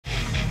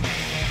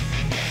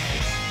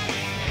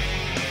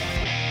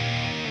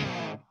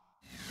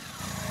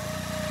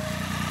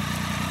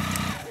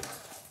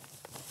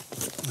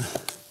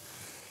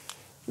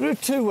There are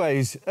two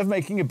ways of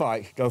making a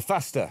bike go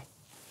faster.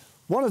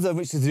 One of them,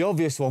 which is the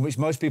obvious one, which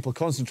most people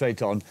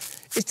concentrate on,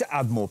 is to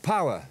add more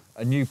power.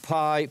 A new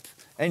pipe,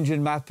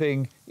 engine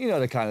mapping, you know,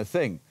 the kind of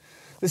thing.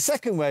 The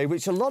second way,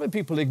 which a lot of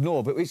people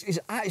ignore, but which is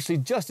actually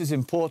just as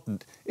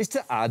important, is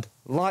to add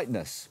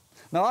lightness.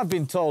 Now, I've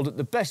been told that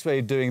the best way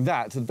of doing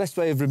that, the best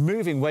way of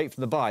removing weight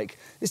from the bike,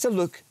 is to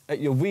look at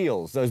your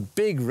wheels, those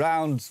big,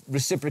 round,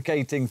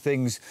 reciprocating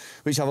things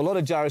which have a lot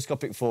of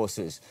gyroscopic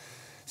forces.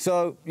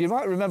 So you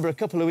might remember a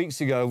couple of weeks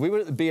ago, we were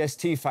at the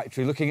BST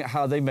factory looking at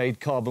how they made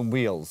carbon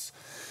wheels.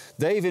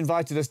 They've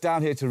invited us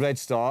down here to Red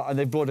Star, and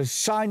they've brought a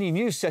shiny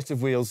new set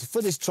of wheels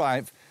for this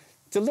Triumph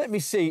to let me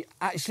see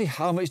actually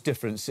how much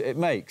difference it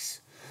makes.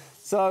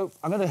 So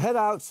I'm going to head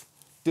out,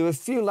 do a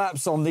few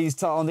laps on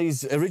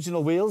these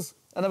original wheels,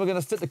 and then we're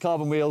going to fit the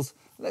carbon wheels.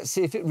 Let's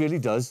see if it really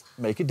does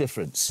make a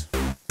difference.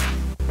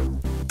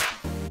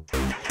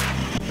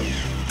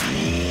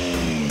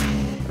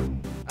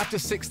 After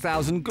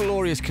 6,000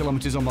 glorious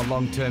kilometres on my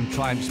long-term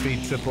Triumph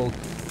Speed Triple,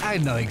 I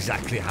know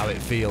exactly how it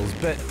feels,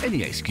 but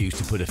any excuse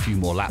to put a few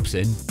more laps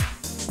in.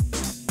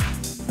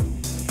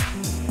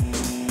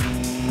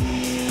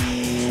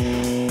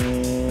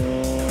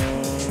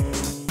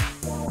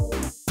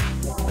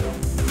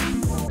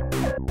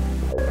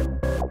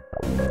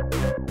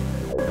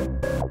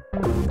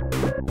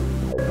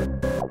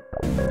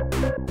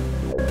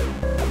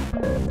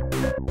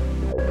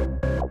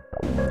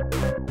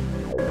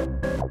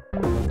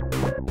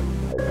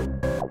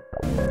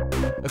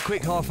 A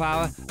quick half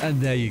hour,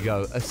 and there you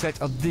go, a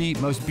set of the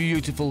most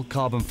beautiful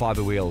carbon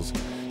fibre wheels.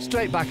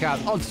 Straight back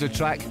out onto the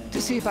track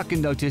to see if I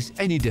can notice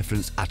any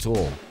difference at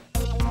all.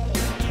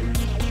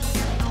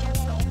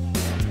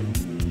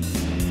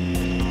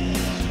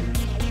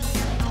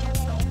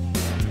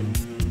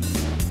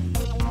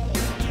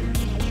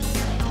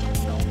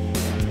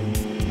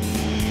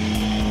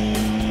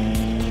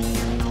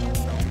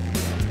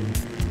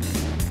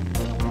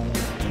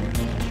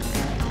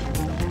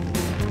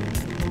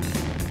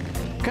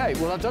 Okay,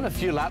 well, I've done a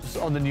few laps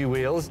on the new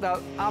wheels.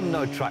 Now, I'm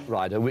no track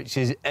rider, which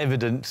is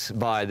evident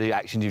by the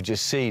action you've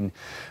just seen.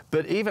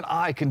 But even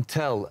I can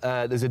tell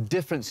there's a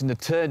difference in the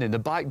turning. The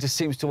bike just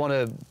seems to want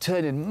to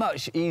turn in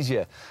much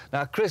easier.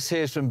 Now, Chris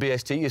here's from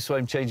BST. You saw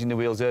him changing the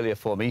wheels earlier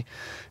for me.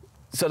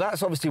 So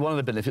that's obviously one of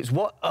the benefits.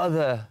 What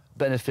other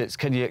benefits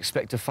can you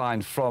expect to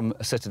find from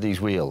a set of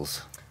these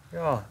wheels?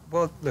 Yeah,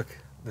 well, look,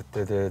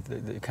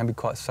 it can be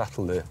quite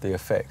subtle, the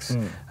effects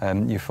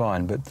you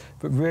find, but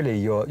really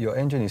your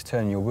engine is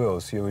turning your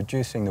wheels, so you're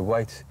reducing the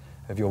weight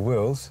of your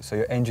wheels, so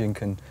your engine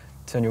can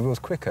turn your wheels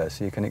quicker,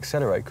 so you can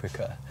accelerate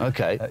quicker.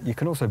 Okay. You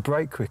can also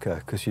brake quicker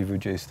because you've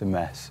reduced the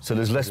mass. So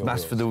there's less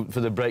mass for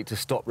the brake to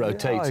stop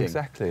rotating. Yeah,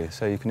 exactly.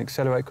 So you can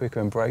accelerate quicker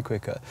and brake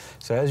quicker.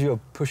 So as you're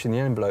pushing the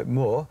envelope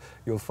more,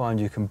 you'll find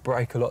you can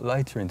brake a lot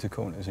later into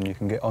corners, and you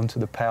can get onto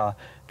the power,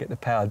 get the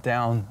power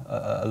down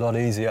a lot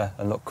easier,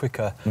 a lot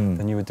quicker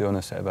than you would do on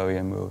a set of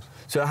OEM wheels.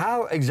 So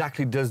how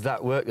exactly does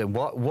that work then?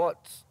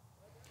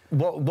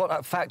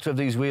 What factor of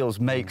these wheels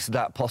makes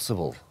that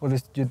possible? Well,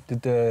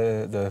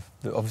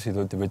 obviously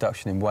the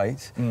reduction in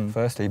weight,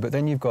 firstly, but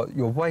then you've got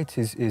your weight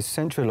is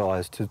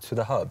centralised to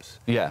the hubs.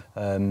 Yeah.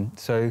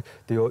 So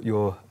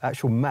your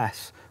actual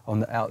mass on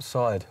the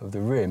outside of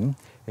the rim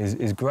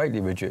is greatly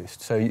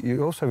reduced. So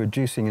you're also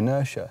reducing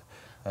inertia.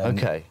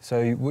 Okay.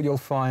 So what you'll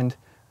find,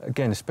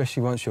 again,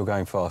 especially once you're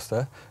going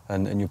faster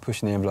and you're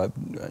pushing the envelope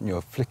and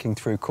you're flicking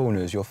through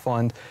corners, you'll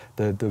find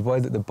the way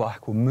that the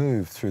bike will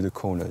move through the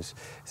corners.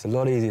 It's a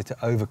lot easier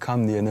to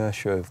overcome the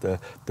inertia of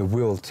the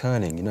wheel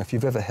turning. You know, if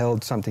you've ever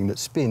held something that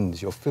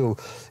spins, you'll feel,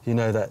 you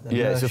know, that inertia.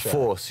 Yeah, it's a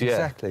force, yeah.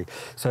 Exactly.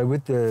 So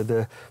with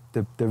the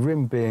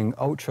rim being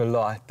ultra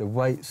light, the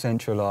weight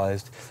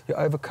centralised, you're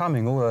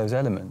overcoming all those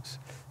elements.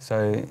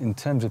 So in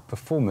terms of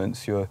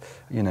performance, you're,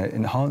 you know,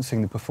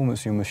 enhancing the performance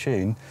of your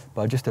machine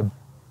by just a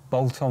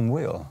bolt-on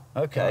wheel.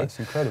 Okay. Oh, it's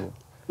incredible.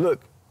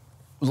 Look,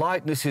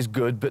 lightness is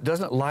good, but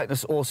doesn't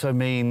lightness also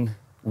mean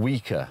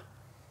weaker?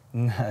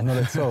 No, not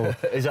at all.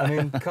 I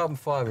mean, carbon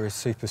fibre is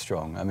super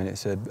strong. I mean,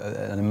 it's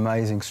an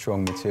amazing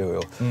strong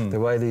material. The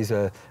way these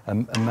are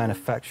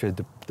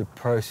manufactured, the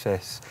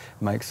process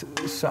makes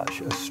such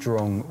a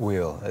strong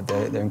wheel.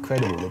 They're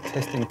incredible. The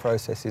testing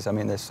processes, I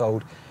mean, they're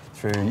sold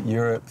through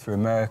Europe, through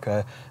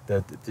America.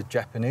 The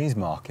Japanese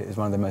market is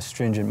one of the most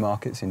stringent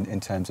markets in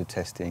terms of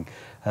testing.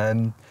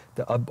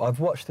 I've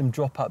watched them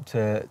drop up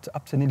to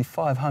nearly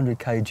 500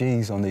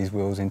 kgs on these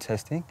wheels in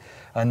testing,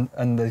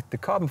 and the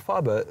carbon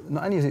fibre,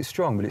 not only is it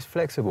strong, but it's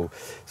flexible.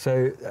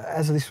 So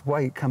as this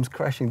weight comes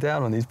crashing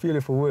down on these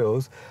beautiful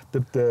wheels,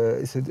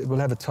 we'll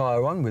have a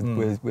tyre on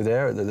with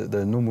air at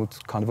the normal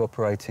kind of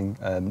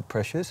operating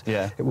pressures.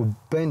 Yeah. It will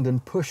bend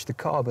and push the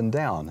carbon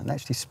down and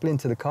actually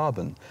splinter the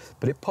carbon,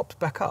 but it pops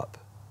back up.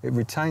 It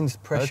retains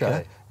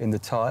pressure in the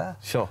tyre,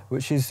 sure,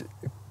 which is,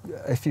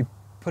 if you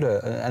put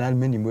an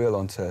aluminium wheel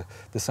onto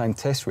the same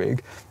test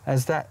rig,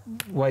 as that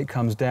weight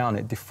comes down,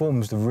 it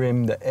deforms the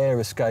rim, the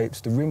air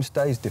escapes, the rim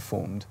stays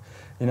deformed.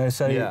 You know,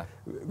 so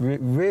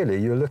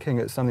really you're looking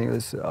at something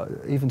that's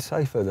even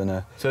safer than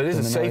a... So it is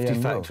a safety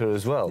factor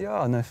as well?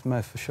 Yeah,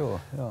 no, for sure,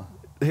 yeah.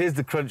 here's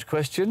the crunch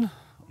question.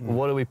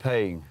 What are we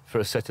paying for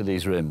a set of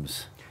these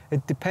rims?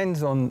 It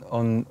depends on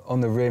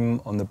the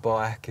rim, on the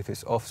bike, if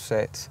it's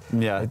offset.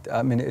 Yeah.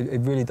 I mean,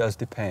 it really does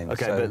depend.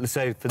 OK, so, but let's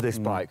say for this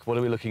bike, what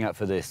are we looking at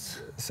for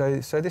this? So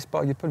this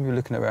bike, you're probably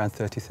looking at around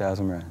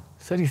 30,000 rand.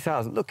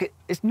 30,000. Look,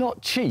 it's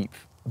not cheap,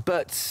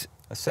 but...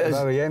 A set of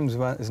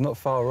OEMs is not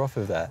far off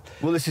of that.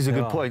 Well, this is a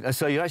good point.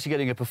 So you're actually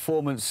getting a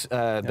performance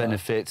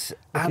benefit,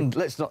 and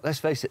let's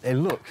face it, they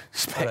look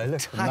spectacular. They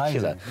look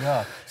amazing.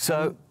 Yeah.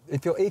 So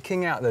if you're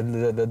eking out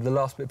the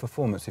last bit of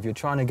performance, if you're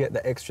trying to get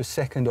the extra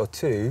second or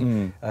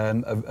two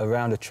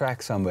around a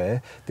track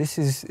somewhere, this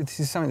is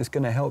something that's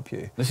going to help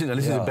you. This is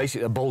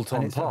basically a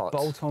bolt-on part. A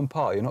bolt-on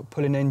part. You're not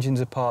pulling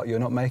engines apart. You're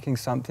not making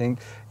something,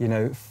 you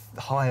know,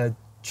 higher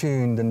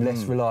tuned and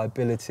less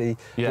reliability.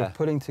 You're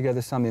putting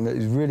together something that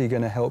is really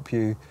going to help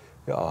you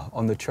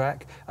on the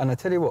track. And I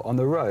tell you what, on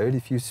the road,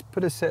 if you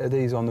put a set of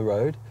these on the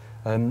road,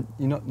 you're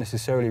not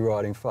necessarily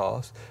riding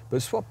fast,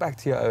 but swap back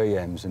to your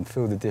OEMs and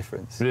feel the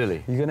difference.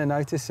 Really? You're going to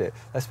notice it.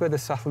 That's where the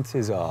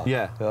subtleties are.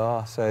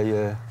 Yeah. So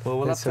yeah. Well,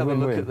 we'll have to have a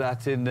look at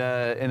that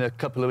in a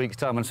couple of weeks'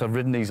 time, once I've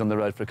ridden these on the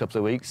road for a couple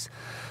of weeks.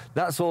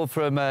 That's all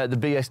from the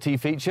BST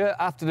feature.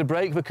 After the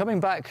break, we're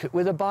coming back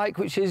with a bike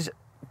which is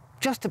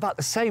just about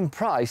the same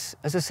price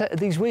as a set of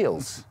these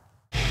wheels.